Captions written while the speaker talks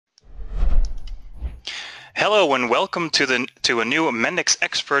Hello and welcome to a new Mendix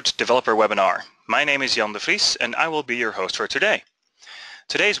Expert Developer Webinar. My name is Jan de Vries and I will be your host for today.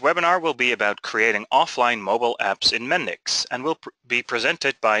 Today's webinar will be about creating offline mobile apps in Mendix and will be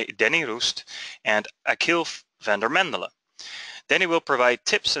presented by Danny Roest and Akil van der Mendelen. Danny will provide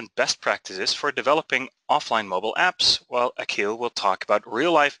tips and best practices for developing offline mobile apps, while Akil will talk about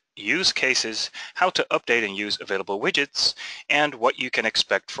real-life use cases, how to update and use available widgets, and what you can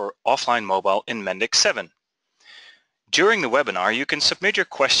expect for offline mobile in Mendix 7. During the webinar, you can submit your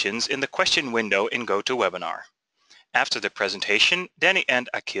questions in the question window in GoToWebinar. After the presentation, Danny and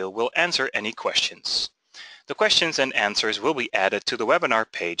Akil will answer any questions. The questions and answers will be added to the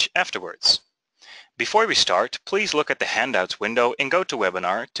webinar page afterwards. Before we start, please look at the handouts window in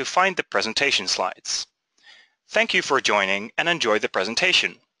GoToWebinar to find the presentation slides. Thank you for joining and enjoy the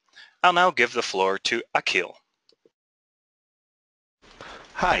presentation. I'll now give the floor to Akil.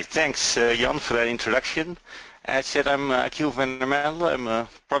 Hi, thanks Jan for that introduction. As said, I'm Akil van der Mendelen. I'm a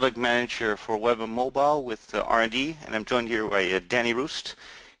product manager for web and mobile with R&D, and I'm joined here by Danny Roest.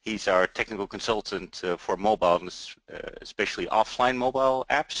 He's our technical consultant for mobile, and especially offline mobile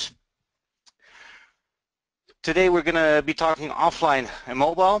apps. Today we're going to be talking offline and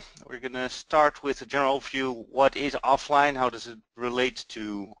mobile. We're going to start with a general overview. What is offline? How does it relate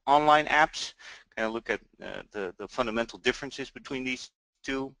to online apps? Kind of look at the fundamental differences between these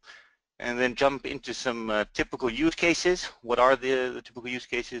two. And then jump into some typical use cases. What are the typical use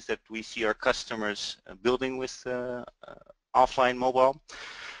cases that we see our customers building with offline mobile?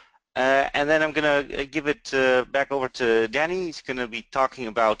 And then I'm going to give it back over to Danny. He's going to be talking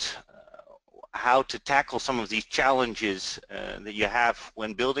about how to tackle some of these challenges that you have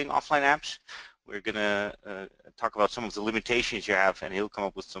when building offline apps. We're going to talk about some of the limitations you have, and he'll come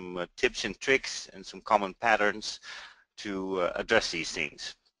up with some tips and tricks and some common patterns to address these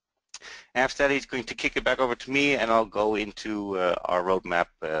things. After that, he's going to kick it back over to me, and I'll go into our roadmap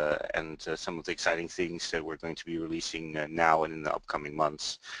and some of the exciting things that we're going to be releasing now and in the upcoming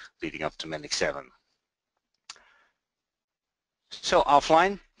months leading up to Mendix 7. So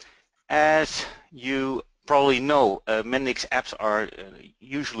offline, as you probably know, Mendix apps are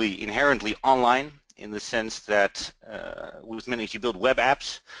usually inherently online in the sense that with Mendix you build web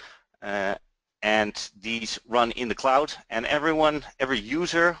apps and these run in the cloud, and every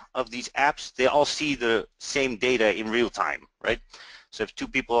user of these apps, they all see the same data in real time, right? So if two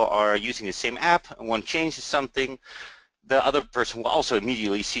people are using the same app and one changes something, the other person will also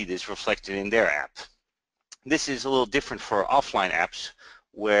immediately see this reflected in their app. This is a little different for offline apps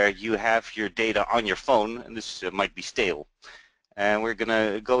where you have your data on your phone, and this might be stale. And we're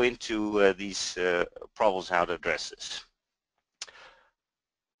going to go into these problems, how to address this.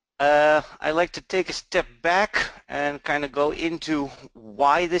 I'd like to take a step back and kind of go into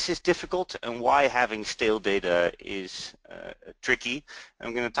why this is difficult and why having stale data is tricky.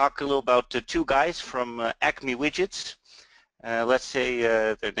 I'm going to talk a little about two guys from Acme Widgets. Let's say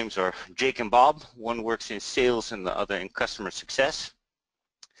their names are Jake and Bob. One works in sales and the other in customer success.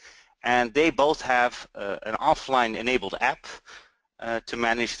 And they both have an offline enabled app to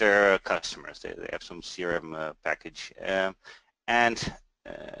manage their customers. They have some CRM package. And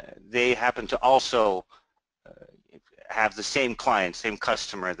they happen to also have the same client, same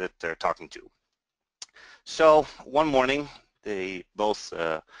customer that they're talking to. So one morning they both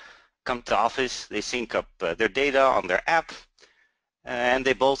come to the office, they sync up their data on their app, and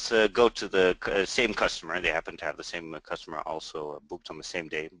they both go to the same customer. They happen to have the same customer also booked on the same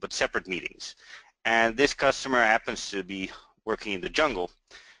day, but separate meetings. And this customer happens to be working in the jungle,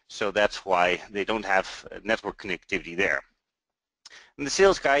 so that's why they don't have network connectivity there. And the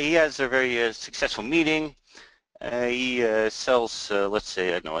sales guy, he has a very successful meeting. He sells, let's say,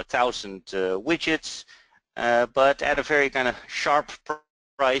 I don't know, 1,000 widgets, but at a very kind of sharp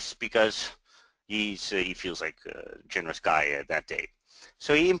price because he feels like a generous guy that day.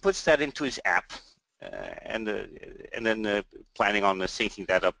 So he inputs that into his app, and then planning on syncing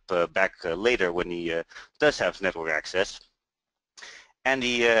that up back later when he does have network access, and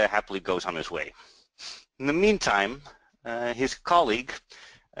he happily goes on his way. In the meantime, his colleague,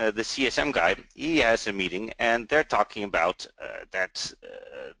 the CSM guy, he has a meeting, and they're talking about that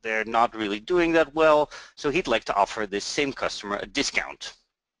they're not really doing that well, so he'd like to offer this same customer a discount.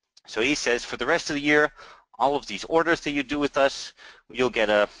 So he says, for the rest of the year, all of these orders that you do with us, you'll get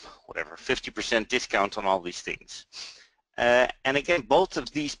a, whatever, 50% discount on all these things. And again, both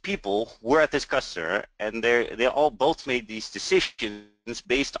of these people were at this customer, and they all both made these decisions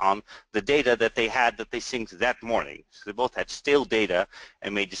based on the data that they had that they synced that morning. So they both had stale data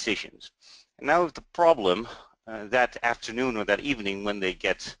and made decisions. And now the problem that afternoon or that evening when they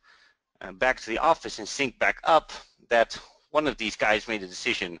get back to the office and sync back up, that one of these guys made a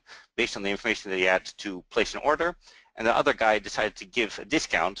decision based on the information that he had to place an order, and the other guy decided to give a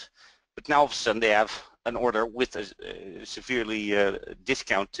discount, but now all of a sudden they have an order with a severely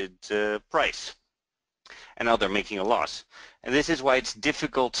discounted price, and now they're making a loss. And this is why it's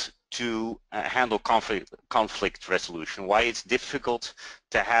difficult to handle conflict resolution, why it's difficult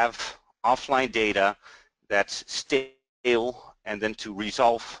to have offline data that's stale and then to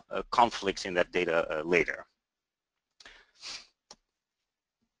resolve conflicts in that data later.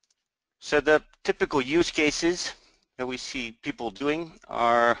 So the typical use cases that we see people doing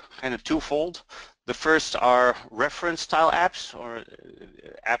are kind of twofold. The first are reference style apps, or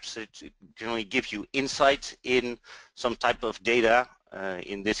apps that generally give you insights in some type of data.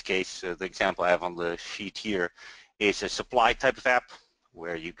 In this case, the example I have on the sheet here is a supply type of app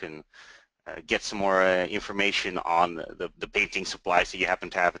where you can get some more information on the painting supplies that you happen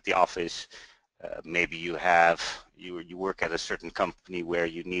to have at the office. Maybe you work at a certain company where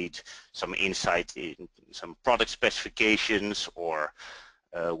you need some insight in some product specifications, or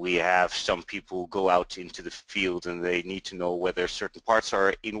we have some people go out into the field and they need to know whether certain parts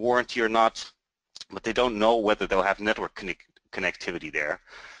are in warranty or not, but they don't know whether they'll have network connectivity there.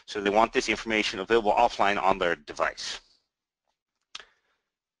 So they want this information available offline on their device.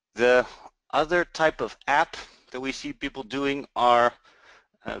 The other type of app that we see people doing are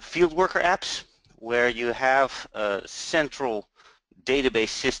field worker apps, where you have a central database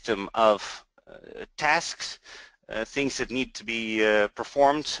system of tasks, things that need to be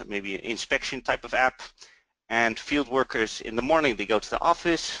performed, maybe an inspection type of app, and field workers in the morning, they go to the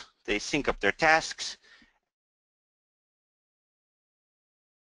office, they sync up their tasks.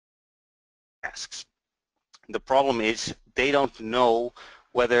 The problem is they don't know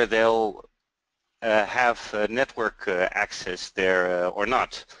whether they'll have network access there or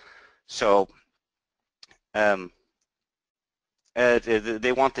not. So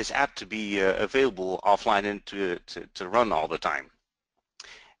they want this app to be available offline and to run all the time.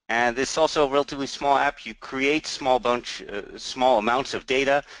 And this is also a relatively small app. You create small amounts of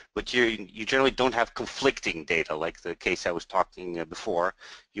data, but you generally don't have conflicting data, like the case I was talking before.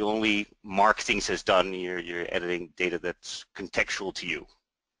 You only mark things as done. You're editing data that's contextual to you.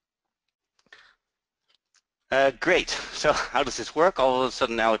 Great. So how does this work? All of a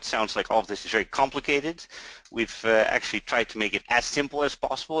sudden now it sounds like all of this is very complicated. We've actually tried to make it as simple as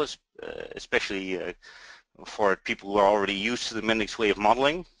possible, especially for people who are already used to the Mendix way of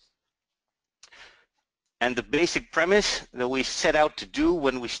modeling. And the basic premise that we set out to do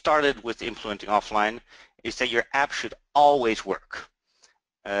when we started with implementing offline is that your app should always work.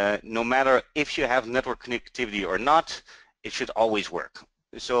 No matter if you have network connectivity or not, it should always work.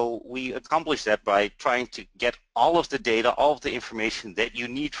 So we accomplish that by trying to get all of the data, all of the information that you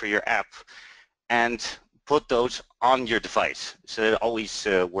need for your app, and put those on your device so that it always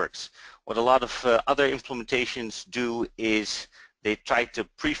works. What a lot of other implementations do is they try to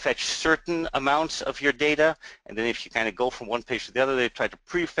prefetch certain amounts of your data, and then if you kind of go from one page to the other, they try to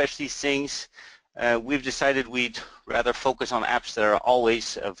prefetch these things. We've decided we'd rather focus on apps that are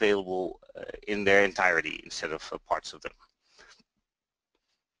always available in their entirety instead of parts of them.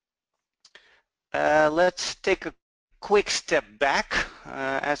 Let's take a quick step back.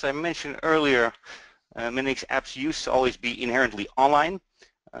 As I mentioned earlier, Mendix apps used to always be inherently online.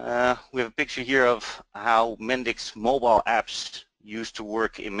 We have a picture here of how Mendix mobile apps used to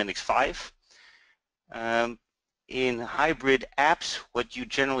work in Mendix 5. In hybrid apps, what you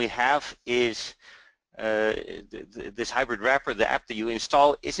generally have is this hybrid wrapper. The app that you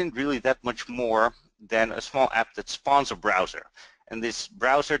install isn't really that much more than a small app that spawns a browser. And this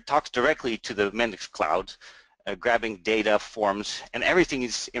browser talks directly to the Mendix cloud, grabbing data, forms, and everything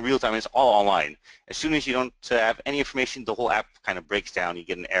is in real time. It's all online. As soon as you don't have any information, the whole app kind of breaks down. You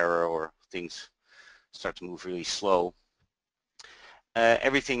get an error or things start to move really slow.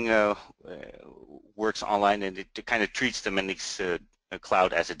 Everything works online, and it kind of treats the Mendix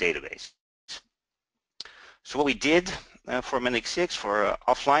cloud as a database. So what we did for Mendix 6, for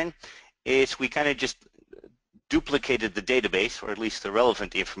offline, is we kind of just duplicated the database, or at least the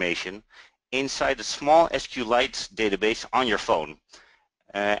relevant information, inside a small SQLite database on your phone.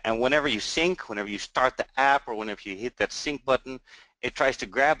 And whenever you sync, whenever you start the app, or whenever you hit that sync button, it tries to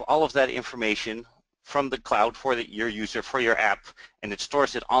grab all of that information from the cloud for your user, for your app, and it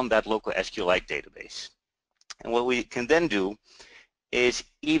stores it on that local SQLite database. And what we can then do is,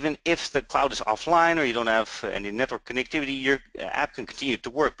 even if the cloud is offline or you don't have any network connectivity, your app can continue to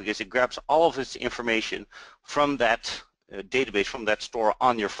work because it grabs all of its information from that database, from that store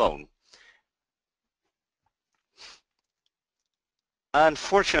on your phone.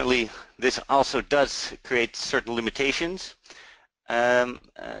 Unfortunately, this also does create certain limitations.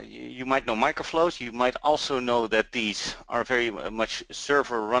 You might know microflows. You might also know that these are very much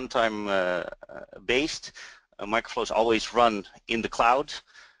server runtime based. Microflows always run in the cloud.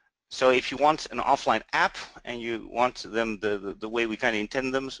 So if you want an offline app and you want them the way we kind of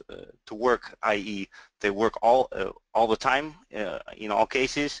intend them to work, i.e. they work all the time in all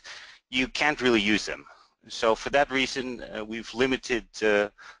cases, you can't really use them. So for that reason, we've limited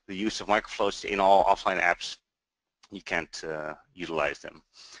the use of microflows in all offline apps. You can't utilize them.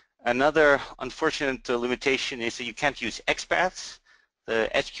 Another unfortunate limitation is that you can't use XPaths. The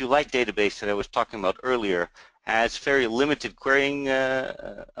SQLite database that I was talking about earlier has very limited querying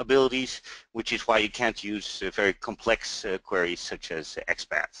abilities, which is why you can't use very complex queries such as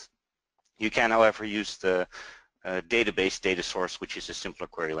XPath. You can, however, use the database data source, which is a simpler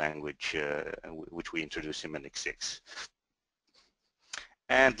query language, which we introduced in Mendix 6.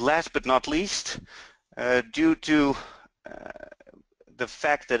 And last but not least, due to the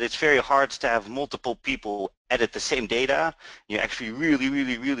fact that it's very hard to have multiple people edit the same data, you actually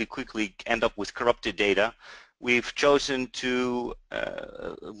really quickly end up with corrupted data. We've chosen to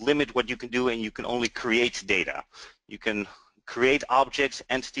limit what you can do, and you can only create data. You can create objects,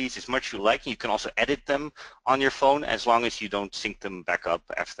 entities as much as you like, and you can also edit them on your phone as long as you don't sync them back up.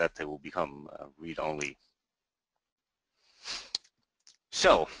 After that, they will become read-only.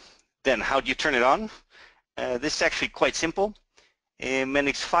 So then how do you turn it on? This is actually quite simple. In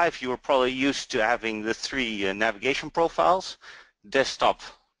Mendix 5, you are probably used to having the three navigation profiles: desktop,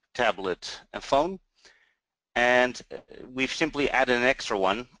 tablet, and phone. And we've simply added an extra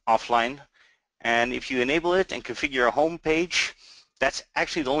one, offline. And if you enable it and configure a home page, that's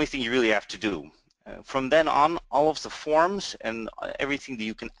actually the only thing you really have to do. From then on, all of the forms and everything that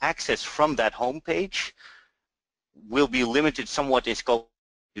you can access from that home page will be limited somewhat in scope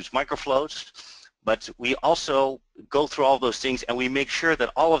to use microflows. But we also go through all those things, and we make sure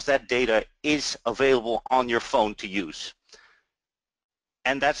that all of that data is available on your phone to use.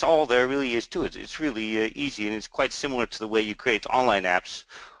 And that's all there really is to it. It's really easy, and it's quite similar to the way you create online apps,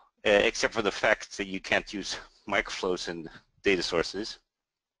 except for the fact that you can't use microflows and data sources.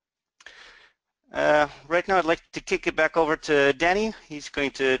 Right now I'd like to kick it back over to Danny. He's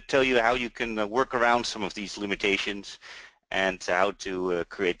going to tell you how you can work around some of these limitations and how to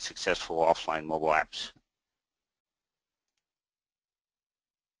create successful offline mobile apps.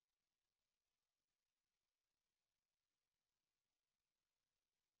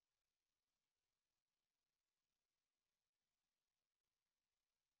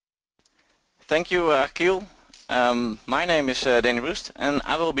 Thank you, Kiel. My name is Danny Roost, and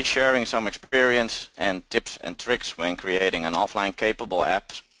I will be sharing some experience and tips and tricks when creating an offline capable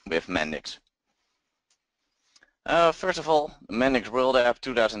app with Mendix. First of all, Mendix World App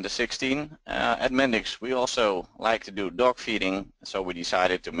 2016. At Mendix, we also like to do dog feeding, so we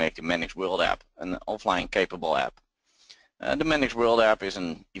decided to make the Mendix World App an offline capable app. The Mendix World App is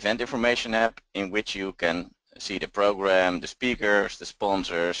an event information app in which you can see the program, the speakers, the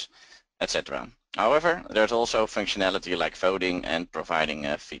sponsors, etc. However, there's also functionality like voting and providing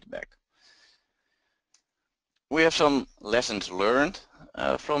feedback. We have some lessons learned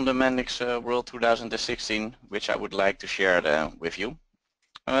from the Mendix World 2016, which I would like to share with you.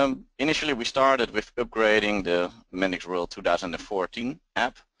 Initially, we started with upgrading the Mendix World 2014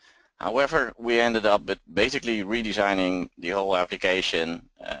 app. However, we ended up with basically redesigning the whole application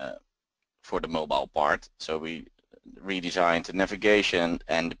for the mobile part. So we redesigned the navigation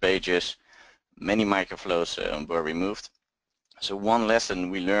and the pages. Many microflows were removed. So one lesson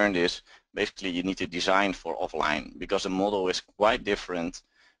we learned is basically you need to design for offline, because the model is quite different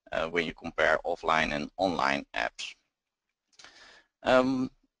when you compare offline and online apps.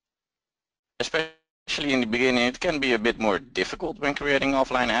 Especially in the beginning, it can be a bit more difficult when creating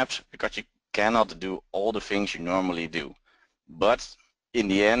offline apps because you cannot do all the things you normally do. But in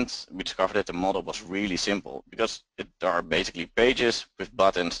the end, we discovered that the model was really simple because there are basically pages with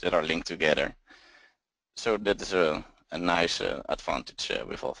buttons that are linked together. So that is a nice advantage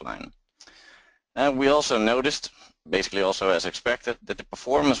with offline. And we also noticed, basically also as expected, that the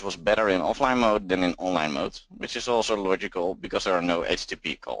performance was better in offline mode than in online mode, which is also logical because there are no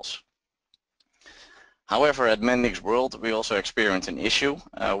HTTP calls. However, at Mendix World, we also experienced an issue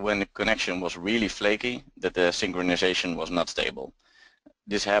when the connection was really flaky, that the synchronization was not stable.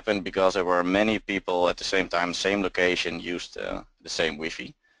 This happened because there were many people at the same time, same location, used the same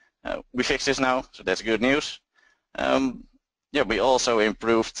Wi-Fi. We fixed this now, so that's good news. Yeah, we also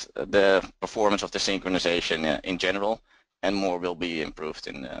improved the performance of the synchronization in general, and more will be improved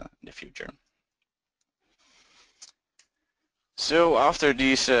in the future. So after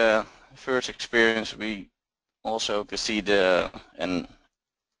this first experience, we also can see a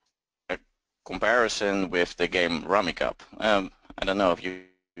comparison with the game Rummy Cup. I don't know if you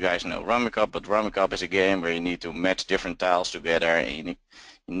guys know Rummy Cup, but Rummy Cup is a game where you need to match different tiles together and you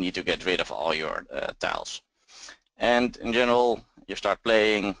need to get rid of all your tiles. And in general, you start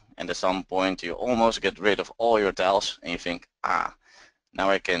playing and at some point you almost get rid of all your tiles and you think,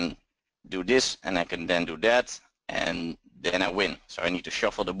 now I can do this and I can then do that and then I win. So I need to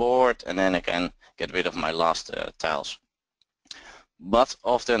shuffle the board and then I can get rid of my last tiles. But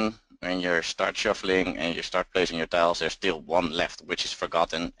often when you start shuffling and you start placing your tiles, there's still one left which is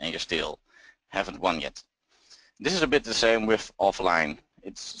forgotten and you still haven't won yet. This is a bit the same with offline.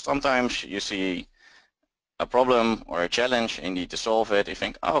 It's sometimes you see a problem or a challenge and you need to solve it. You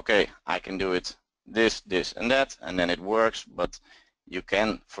think, okay, I can do it, this, and that, and then it works, but you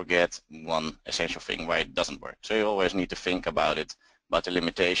can forget one essential thing why it doesn't work. So you always need to think about it, about the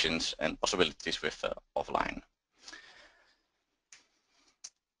limitations and possibilities with offline.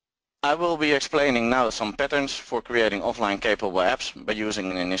 I will be explaining now some patterns for creating offline capable apps by using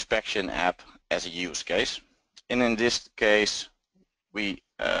an inspection app as a use case. And in this case, we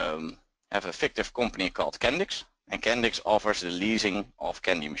have a fictive company called Mendix, and Mendix offers the leasing of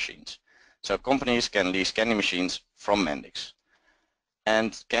candy machines. So companies can lease candy machines from Mendix.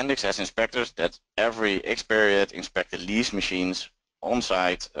 And Mendix has inspectors that every X period inspect the leased machines on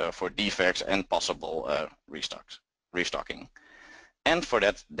site for defects and possible restocking. And for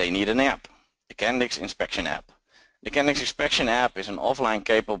that they need an app, the Mendix Inspection app. The Mendix Inspection app is an offline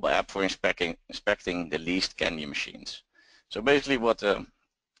capable app for inspecting the leased candy machines. So basically what the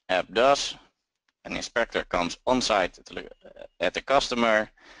app does, an inspector comes on site at the customer,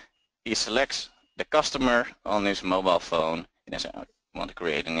 he selects the customer on his mobile phone, and says, I want to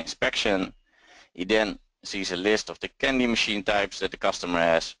create an inspection. He then sees a list of the candy machine types that the customer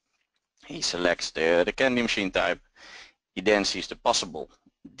has. He selects the candy machine type. He then sees the possible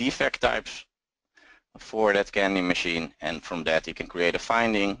defect types for that candy machine, and from that he can create a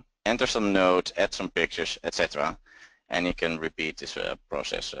finding, enter some notes, add some pictures, etc. And he can repeat this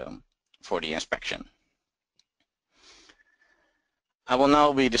process for the inspection. I will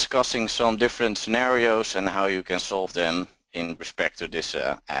now be discussing some different scenarios and how you can solve them in respect to this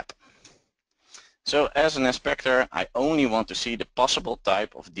app. So as an inspector, I only want to see the possible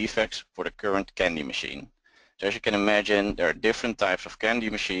type of defects for the current candy machine. So as you can imagine, there are different types of candy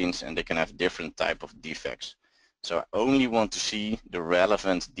machines and they can have different type of defects. So I only want to see the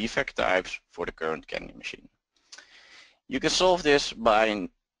relevant defect types for the current candy machine. You can solve this by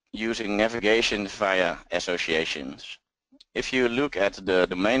using navigation via associations. If you look at the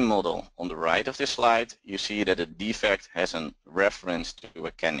domain model on the right of this slide, you see that a defect has a reference to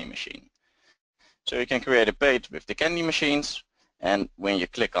a candy machine. So you can create a page with the candy machines, and when you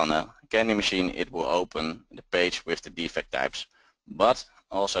click on a candy machine, it will open the page with the defect types. But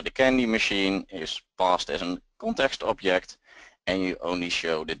also the candy machine is passed as a context object, and you only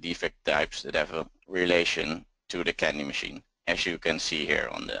show the defect types that have a relation to the candy machine, as you can see here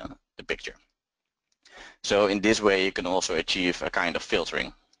on the picture. So in this way you can also achieve a kind of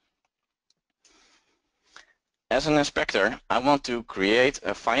filtering. As an inspector, I want to create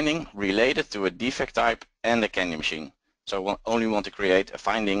a finding related to a defect type and the candy machine. So I only want to create a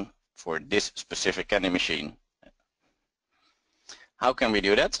finding for this specific candy machine. How can we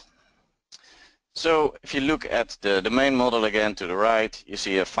do that? So if you look at the domain model again to the right, you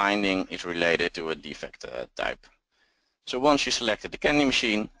see a finding is related to a defect type. So once you selected the candy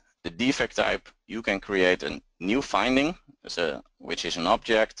machine, the defect type, you can create a new finding, which is an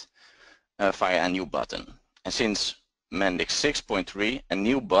object, via a new button. And since Mendix 6.3, a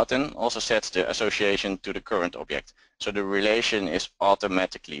new button also sets the association to the current object. So the relation is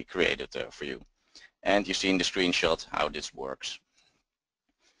automatically created for you. And you see in the screenshot how this works.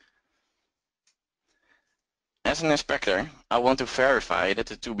 As an inspector, I want to verify that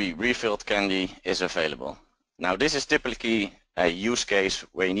the to be refilled candy is available. Now this is typically a use case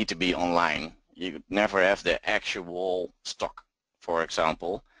where you need to be online. You never have the actual stock, for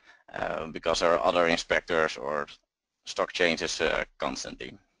example, because there are other inspectors or stock changes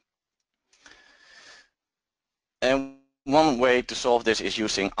constantly. And one way to solve this is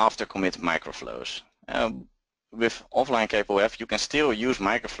using after commit microflows. With offline capable app, you can still use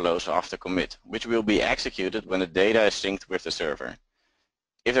microflows after commit, which will be executed when the data is synced with the server.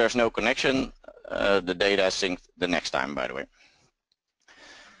 If there's no connection, the data is synced the next time, by the way.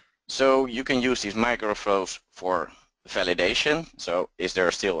 So you can use these microflows for validation. So is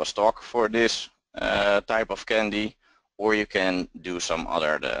there still a stock for this type of candy, or you can do some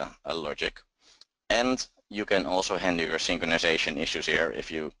other logic. And you can also handle your synchronization issues here if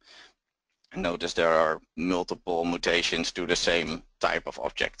you notice there are multiple mutations to the same type of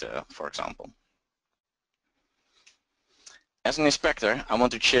object, for example. As an inspector, I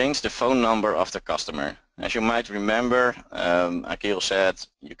want to change the phone number of the customer. As you might remember, Akil said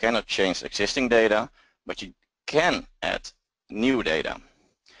you cannot change existing data, but you can add new data.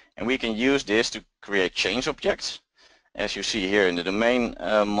 And we can use this to create change objects. As you see here in the domain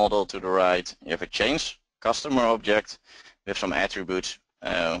model to the right, you have a change customer object with some attributes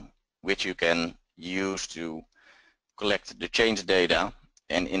which you can use to collect the change data.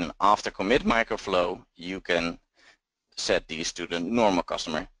 And in an after commit microflow, you can set these to the normal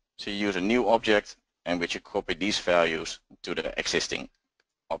customer. So you use a new object in which you copy these values to the existing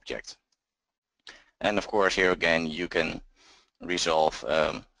object. And of course here again you can resolve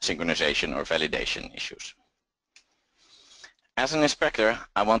synchronization or validation issues. As an inspector,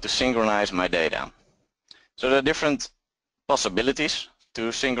 I want to synchronize my data. So there are different possibilities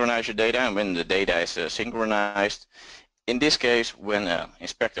to synchronize your data, and when the data is synchronized, in this case when an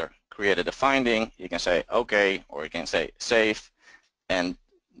inspector created a finding, you can say OK, or you can say save, and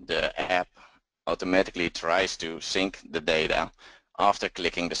the app automatically tries to sync the data after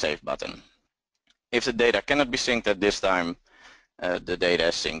clicking the save button. If the data cannot be synced at this time, the data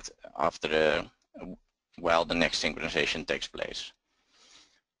is synced after while the next synchronization takes place.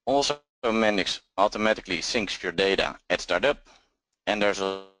 Also, Mendix automatically syncs your data at startup, and there's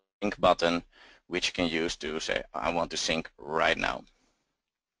a sync button which you can use to say I want to sync right now.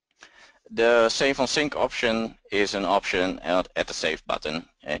 The Save on Sync option is an option at the Save button,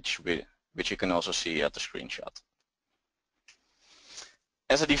 which you can also see at the screenshot.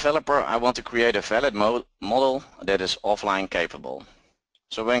 As a developer, I want to create a valid model that is offline capable.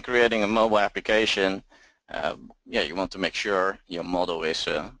 So when creating a mobile application, you want to make sure your model is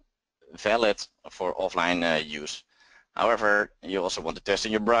valid for offline use. However, you also want to test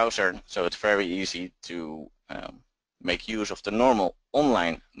in your browser, so it's very easy to make use of the normal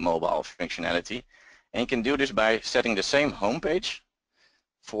online mobile functionality. And you can do this by setting the same homepage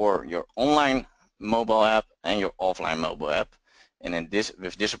for your online mobile app and your offline mobile app. And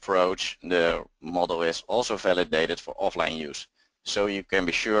with this approach, the model is also validated for offline use. So you can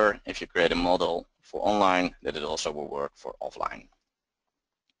be sure if you create a model for online that it also will work for offline.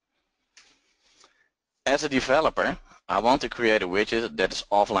 As a developer, I want to create a widget that is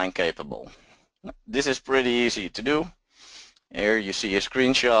offline capable. This is pretty easy to do. Here you see a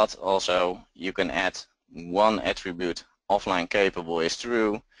screenshot. Also, you can add one attribute, offline capable is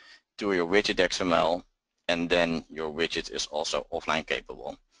true, to your widget XML, and then your widget is also offline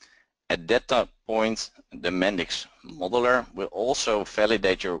capable. At that point, the Mendix modeler will also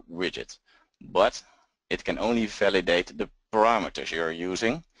validate your widget, but it can only validate the parameters you're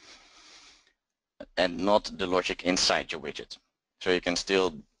using and not the logic inside your widget. So you can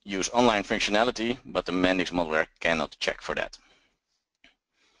still use online functionality, but the Mendix modeler cannot check for that.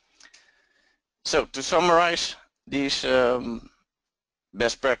 So to summarize these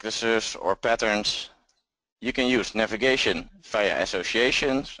best practices or patterns, you can use navigation via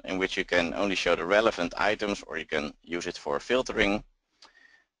associations, in which you can only show the relevant items, or you can use it for filtering.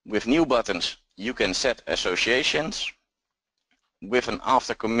 With new buttons, you can set associations. With an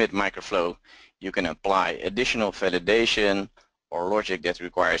after commit microflow, you can apply additional validation or logic that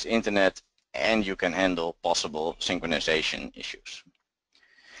requires internet, and you can handle possible synchronization issues.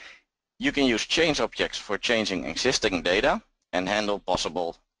 You can use change objects for changing existing data and handle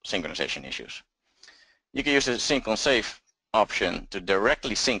possible synchronization issues. You can use the sync on save option to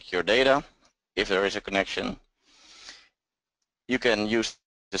directly sync your data if there is a connection. You can use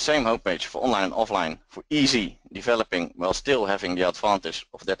the same homepage for online and offline for easy developing while still having the advantage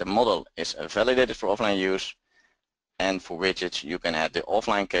of that the model is validated for offline use. And for widgets, you can add the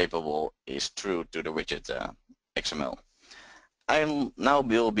offline capable is true to the widget XML. I now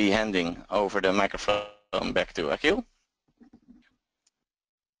will be handing over the microphone back to Akil.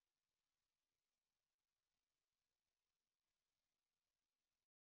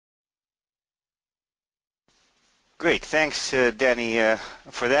 Great, thanks Danny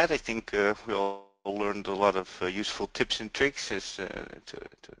for that. I think we all learned a lot of useful tips and tricks as to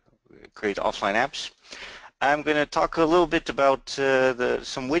create offline apps. I'm going to talk a little bit about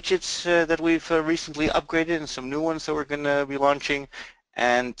some widgets that we've recently upgraded and some new ones that we're going to be launching,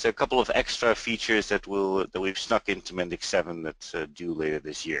 and a couple of extra features that we've snuck into Mendix 7 that's due later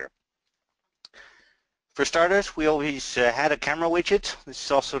this year. For starters, we always had a camera widget. This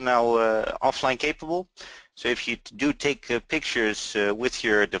is also now offline capable. So if you do take pictures with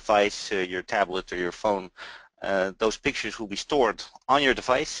your device, your tablet or your phone, those pictures will be stored on your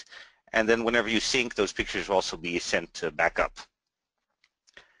device, and then whenever you sync, those pictures will also be sent back up.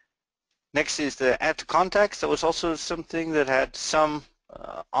 Next is the add to contacts. That was also something that had some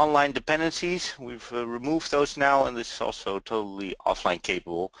online dependencies. We've removed those now, and this is also totally offline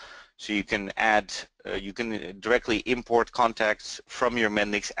capable. So you can add, you can directly import contacts from your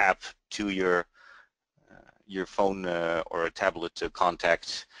Mendix app to your phone or a tablet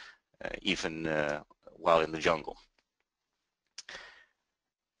contacts, even while in the jungle.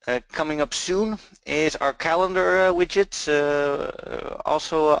 Coming up soon is our calendar widgets,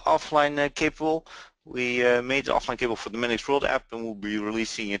 also offline capable. We made it offline capable for the Mendix World app, and we'll be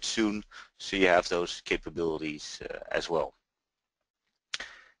releasing it soon, so you have those capabilities as well.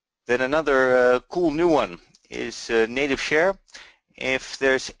 Then another cool new one is native share. If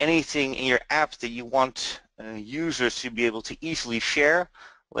there's anything in your app that you want users to be able to easily share,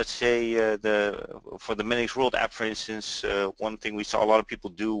 let's say for the Mendix World app, for instance, one thing we saw a lot of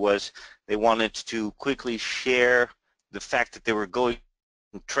people do was they wanted to quickly share the fact that they were going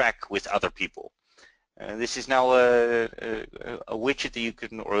on track with other people. This is now a widget that you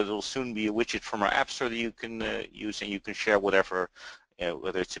can, or it'll soon be a widget from our app store that you can use, and you can share whatever,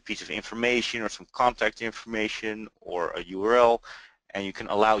 whether it's a piece of information or some contact information or a URL, and you can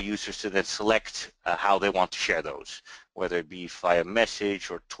allow users to then select how they want to share those, whether it be via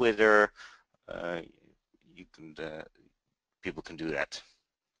message or Twitter. People can do that.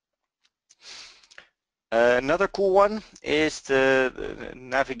 Another cool one is the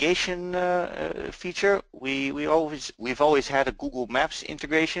navigation feature. We've always had a Google Maps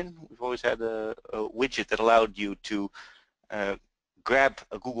integration. We've always had a widget that allowed you to grab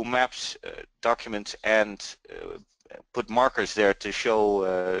a Google Maps document and put markers there to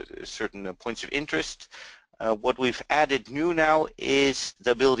show certain points of interest. What we've added new now is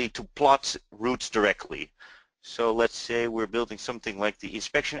the ability to plot routes directly. So let's say we're building something like the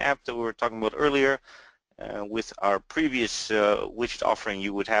inspection app that we were talking about earlier. With our previous widget offering,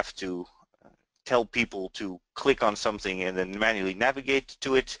 you would have to tell people to click on something and then manually navigate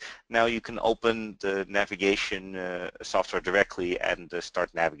to it. Now you can open the navigation software directly and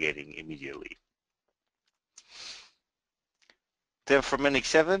start navigating immediately. Then for Mendix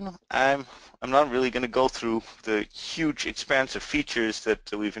 7, I'm not really going to go through the huge expanse of features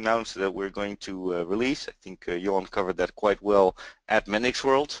that we've announced that we're going to release. I think Johan covered that quite well at Mendix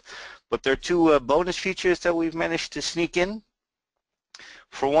World. But there are two bonus features that we've managed to sneak in.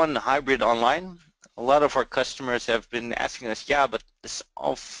 For one, hybrid online. A lot of our customers have been asking us, yeah, but it's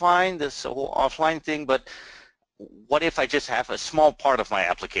all fine, this whole offline thing, but what if I just have a small part of my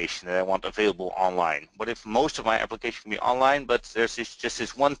application that I want available online? What if most of my application can be online, but there's just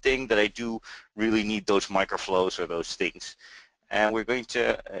this one thing that I do really need those microflows or those things? And we're going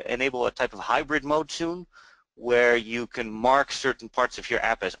to enable a type of hybrid mode soon, where you can mark certain parts of your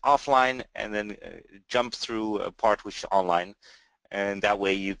app as offline and then jump through a part which is online. And that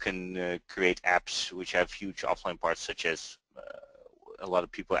way you can create apps which have huge offline parts, such as a lot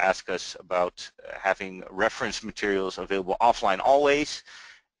of people ask us about having reference materials available offline always,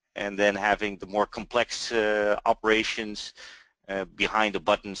 and then having the more complex operations behind a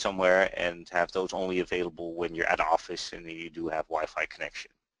button somewhere, and have those only available when you're at the office and you do have Wi-Fi connection.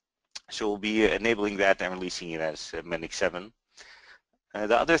 So we'll be enabling that and releasing it as Mendix 7.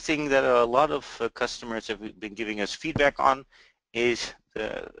 The other thing that a lot of customers have been giving us feedback on is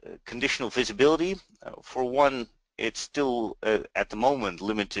the conditional visibility. For one, it's still at the moment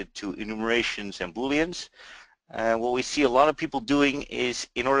limited to enumerations and booleans. What we see a lot of people doing is,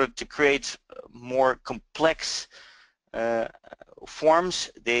 in order to create more complex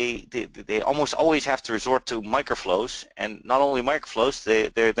forms, they almost always have to resort to microflows, and not only microflows,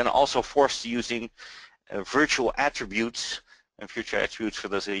 they're then also forced to using virtual attributes. And future attributes, for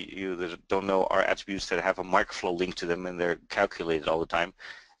those of you that don't know, are attributes that have a microflow link to them and they're calculated all the time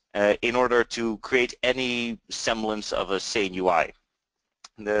in order to create any semblance of a sane UI.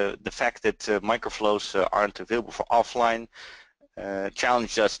 The fact that microflows aren't available for offline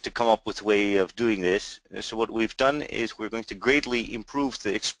challenged us to come up with a way of doing this. So what we've done is we're going to greatly improve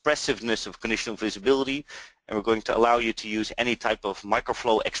the expressiveness of conditional visibility, and we're going to allow you to use any type of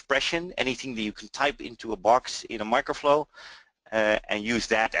microflow expression, anything that you can type into a box in a microflow, and use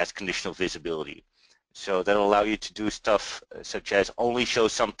that as conditional visibility. So that'll allow you to do stuff such as only show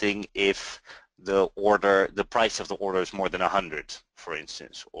something if the price of the order is more than 100, for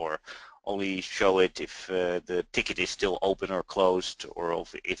instance, or only show it if the ticket is still open or closed, or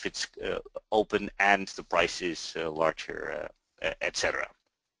if it's open and the price is larger, etc.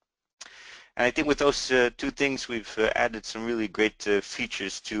 And I think with those two things, we've added some really great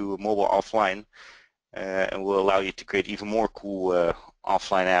features to mobile offline, and will allow you to create even more cool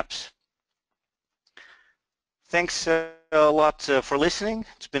offline apps. Thanks a lot for listening.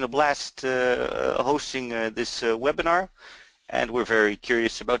 It's been a blast hosting this webinar, and we're very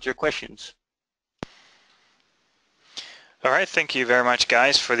curious about your questions. All right, thank you very much,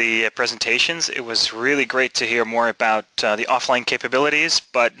 guys, for the presentations. It was really great to hear more about the offline capabilities,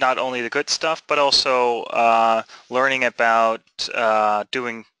 but not only the good stuff, but also learning about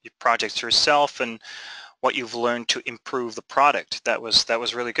doing projects yourself and what you've learned to improve the product. That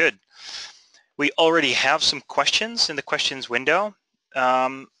was really good. We already have some questions in the questions window,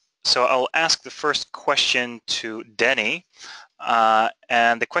 so I'll ask the first question to Denny,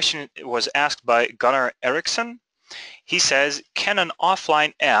 and the question was asked by Gunnar Eriksson. He says, can an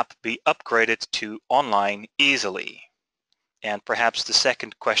offline app be upgraded to online easily? And perhaps the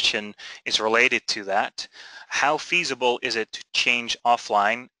second question is related to that. How feasible is it to change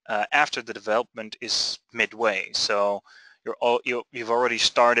offline after the development is midway? So you've already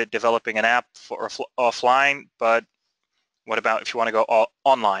started developing an app for offline, but what about if you want to go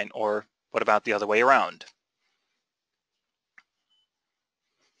online, or what about the other way around?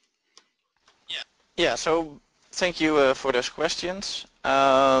 Yeah, so thank you for those questions.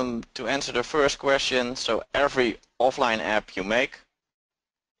 To answer the first question, so every offline app you make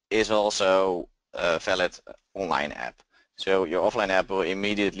is also a valid online app. So your offline app will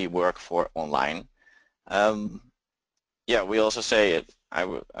immediately work for online. Yeah, we also say it.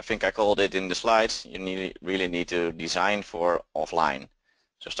 I think I called it in the slides. You really need to design for offline.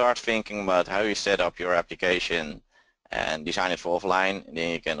 So start thinking about how you set up your application and design it for offline, and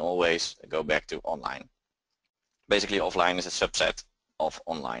then you can always go back to online. Basically, offline is a subset of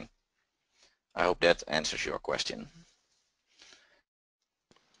online. I hope that answers your question.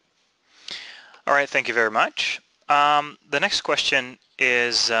 All right, thank you very much. The next question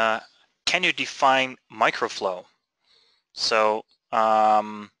is, can you define microflow? So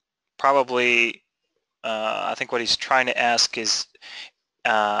probably, I think what he's trying to ask is,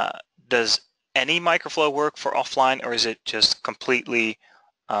 does any microflow work for offline, or is it just completely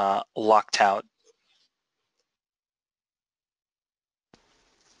locked out?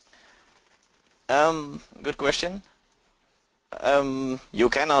 Good question. You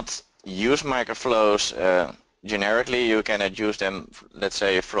cannot use microflows generically. You cannot use them, let's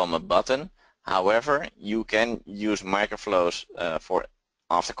say, from a button. However, you can use microflows for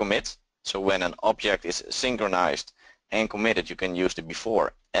after commit. So when an object is synchronized and committed, you can use the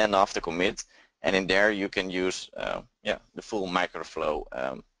before and after commit, and in there you can use the full microflow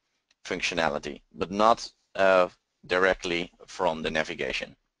functionality, but not directly from the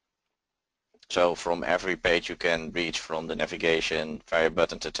navigation. So from every page you can reach from the navigation via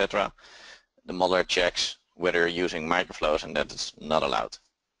buttons, etc. The modeler checks whether you're using microflows, and that is not allowed.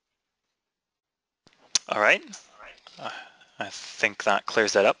 All right. I think that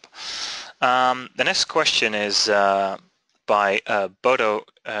clears that up. The next question is by Bodo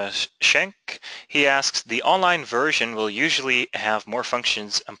Schenk. He asks, the online version will usually have more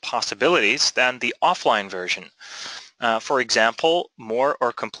functions and possibilities than the offline version. For example, more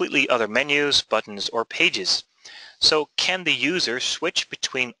or completely other menus, buttons, or pages. So can the user switch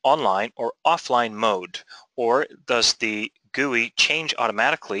between online or offline mode, or does the GUI change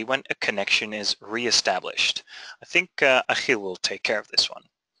automatically when a connection is re-established? I think Achille will take care of this one.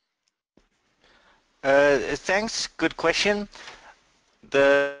 Thanks. Good question.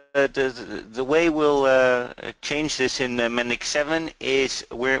 The way we'll change this in Mendix 7 is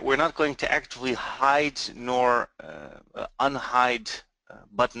we're not going to actively hide nor unhide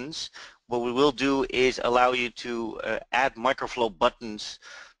buttons. What we will do is allow you to add microflow buttons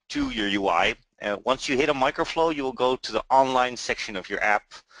to your UI. Once you hit a microflow, you will go to the online section of your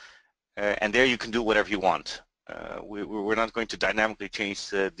app, and there you can do whatever you want. We're not going to dynamically change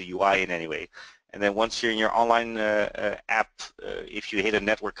the UI in any way. And then once you're in your online app, if you hit a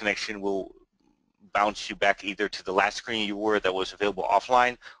network connection, we'll bounce you back either to the last screen you were that was available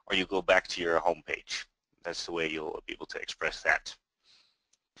offline, or you go back to your home page. That's the way you'll be able to express that.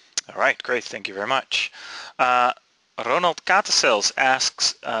 All right, great. Thank you very much. Ronald Katesels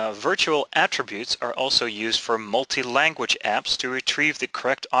asks, virtual attributes are also used for multi-language apps to retrieve the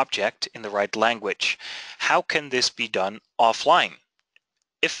correct object in the right language. How can this be done offline,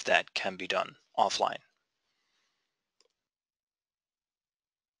 if that can be done offline?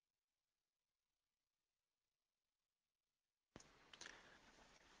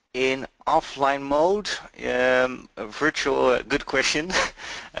 In offline mode, good question,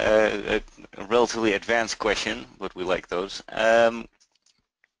 a relatively advanced question, but we like those.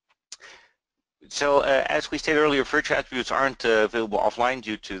 So as we stated earlier, virtual attributes aren't available offline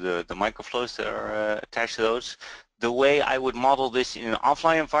due to the microflows that are attached to those. The way I would model this in an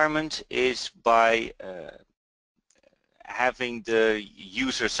offline environment is by having the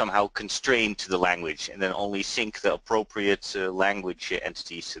user somehow constrained to the language and then only sync the appropriate language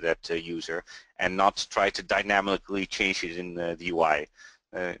entities to that user and not try to dynamically change it in the UI.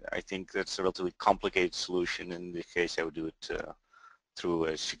 I think that's a relatively complicated solution. In this case, I would do it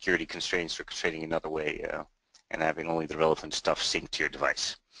through security constraints or constraining another way and having only the relevant stuff synced to your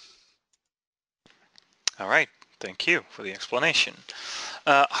device. All right, thank you for the explanation.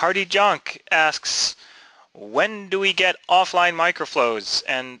 Hardy Jonk asks, when do we get offline microflows?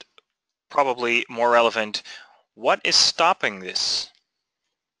 And probably more relevant, what is stopping this?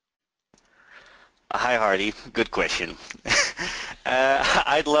 Hi Hardy, good question.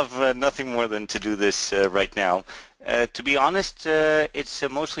 I'd love nothing more than to do this right now. To be honest, it's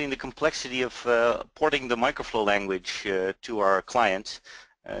mostly in the complexity of porting the microflow language to our clients.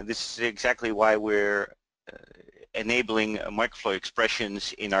 This is exactly why we're enabling microflow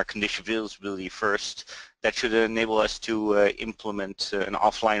expressions in our condition visibility first. That should enable us to implement an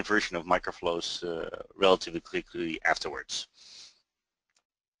offline version of microflows relatively quickly afterwards.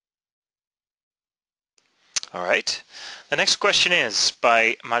 All right. The next question is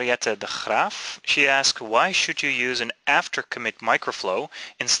by Mariette de Graaf. She asks, why should you use an after commit microflow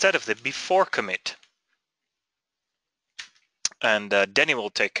instead of the before commit? And Danny will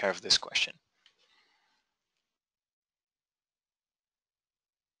take care of this question.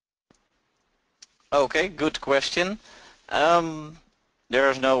 Okay, good question.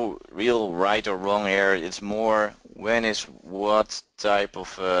 There's no real right or wrong here. It's more when is what type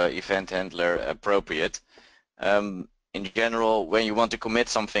of event handler appropriate. In general, when you want to commit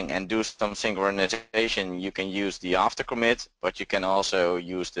something and do some synchronization, you can use the after commit, but you can also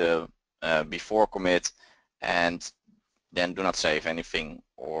use the before commit and then do not save anything.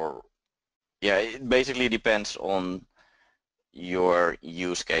 Or yeah, it basically depends on your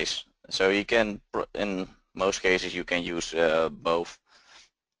use case. So you can, in most cases, you can use both.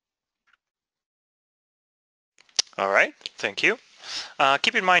 All right, thank you.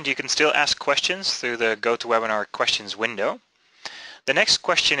 Keep in mind you can still ask questions through the GoToWebinar questions window. The next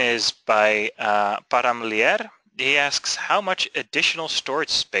question is by Paramlier. He asks, how much additional storage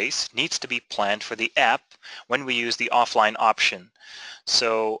space needs to be planned for the app when we use the offline option?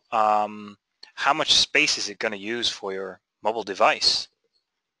 So how much space is it going to use for your mobile device?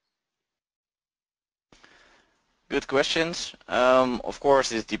 Good questions. Of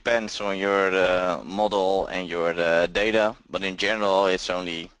course, it depends on your model and your data, but in general, it's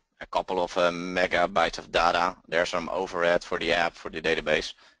only a couple of megabytes of data. There's some overhead for the app, for the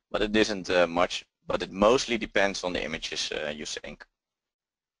database, but it isn't much. But it mostly depends on the images you sync.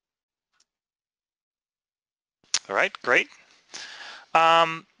 All right, great.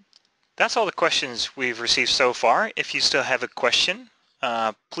 That's all the questions we've received so far. If you still have a question,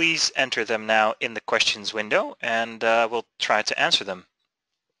 please enter them now in the questions window and we'll try to answer them.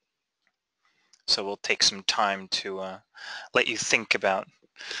 So we'll take some time to let you think about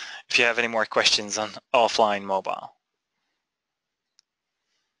if you have any more questions on offline mobile.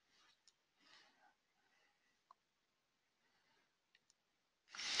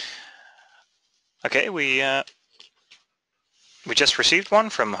 Okay, we just received one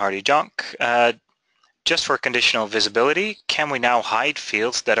from Hardy Jonk. Just for conditional visibility, can we now hide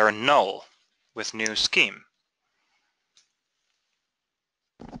fields that are null with new scheme?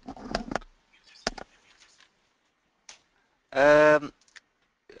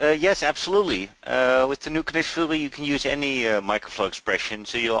 Yes, absolutely. With the new condition visibility, you can use any microflow expression,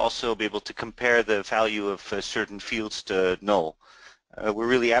 so you'll also be able to compare the value of certain fields to null. We're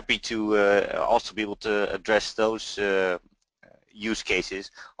really happy to also be able to address those use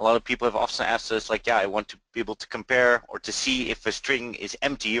cases. A lot of people have often asked us, like, yeah, I want to be able to compare or to see if a string is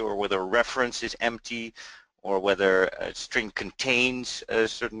empty or whether a reference is empty or whether a string contains a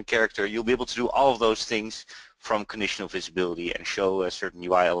certain character. You'll be able to do all of those things from conditional visibility and show certain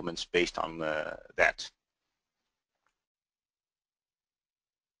UI elements based on that.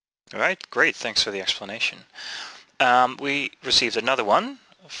 All right, great. Thanks for the explanation. We received another one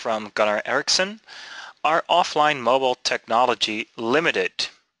from Gunnar Eriksson. Are offline mobile technology limited,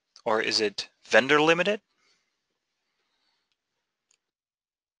 or is it vendor limited?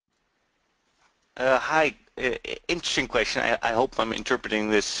 Hi, interesting question. I hope I'm interpreting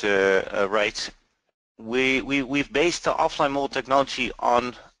this right. We've based the offline mobile technology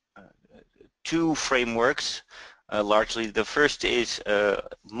on two frameworks, largely. The first is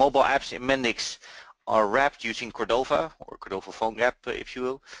mobile apps in Mendix are wrapped using Cordova, or Cordova Phone Gap, if you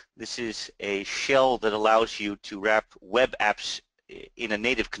will. This is a shell that allows you to wrap web apps in a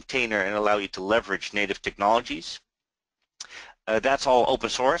native container and allow you to leverage native technologies. That's all open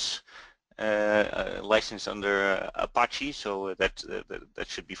source. licensed under Apache, so that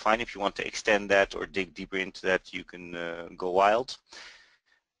should be fine. If you want to extend that or dig deeper into that, you can go wild.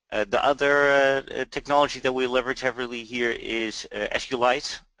 The other technology that we leverage heavily here is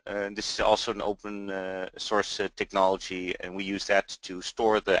SQLite. This is also an open source technology, and we use that to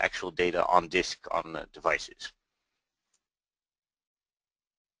store the actual data on disk on devices.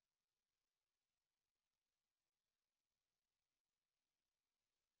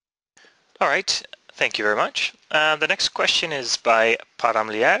 All right, thank you very much. The next question is by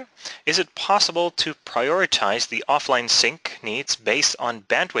Paramlier. Is it possible to prioritize the offline sync needs based on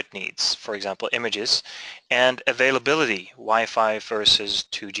bandwidth needs, for example, images, and availability, Wi-Fi versus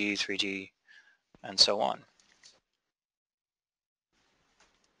 2G, 3G, and so on?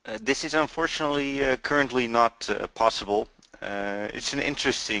 This is unfortunately currently not possible. It's an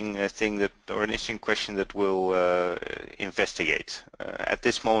interesting thing that, or an interesting question that we'll investigate. At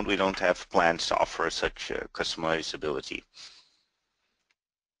this moment, we don't have plans to offer such customizability.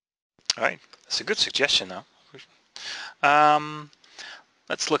 All right, that's a good suggestion, though.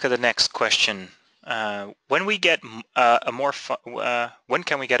 Let's look at the next question. When we get when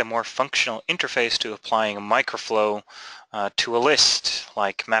can we get a more functional interface to applying a microflow to a list,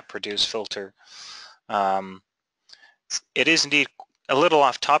 like MapReduce filter? It is indeed a little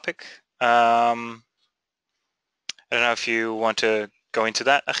off topic. I don't know if you want to go into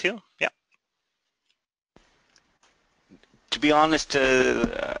that, Achiel? Yeah. To be honest,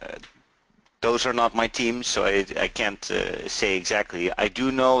 those are not my teams, so I can't say exactly. I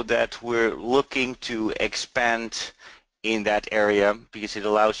do know that we're looking to expand in that area because it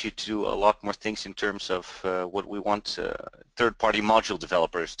allows you to do a lot more things in terms of what we want third-party module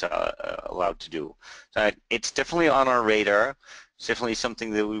developers to allow to do. So it's definitely on our radar. It's definitely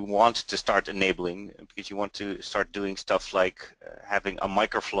something that we want to start enabling because you want to start doing stuff like having a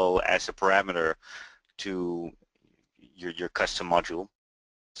microflow as a parameter to your custom module,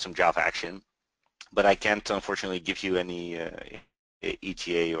 some Java action. But I can't unfortunately give you any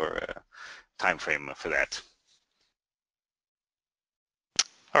ETA or time frame for that.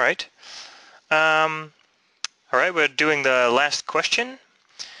 All right. All right, we're doing the last question.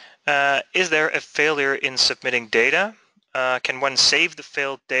 Is there a failure in submitting data? Can one save the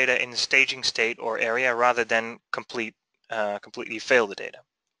failed data in staging state or area rather than completely fail the data?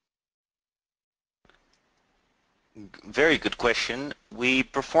 Very good question. We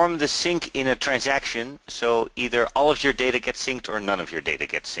perform the sync in a transaction, so either all of your data gets synced or none of your data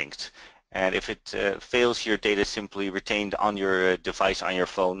gets synced. And if it fails, your data is simply retained on your device on your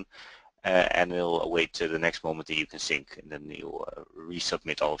phone, and it'll await the next moment that you can sync, and then you'll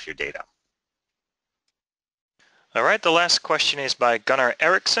resubmit all of your data. All right, the last question is by Gunnar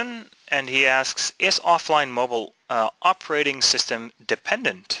Eriksson, and he asks, is offline mobile operating system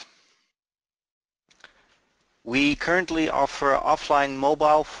dependent? We currently offer offline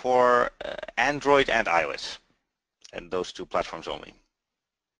mobile for Android and iOS, and those two platforms only.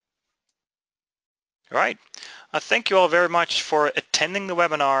 All right. Thank you all very much for attending the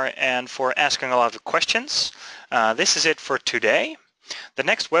webinar and for asking a lot of questions. This is it for today. The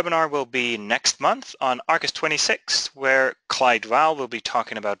next webinar will be next month on August 26th, where Clyde Waal will be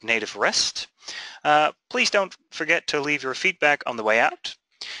talking about native REST. Please don't forget to leave your feedback on the way out.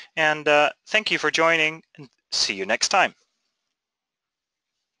 And thank you for joining, and see you next time.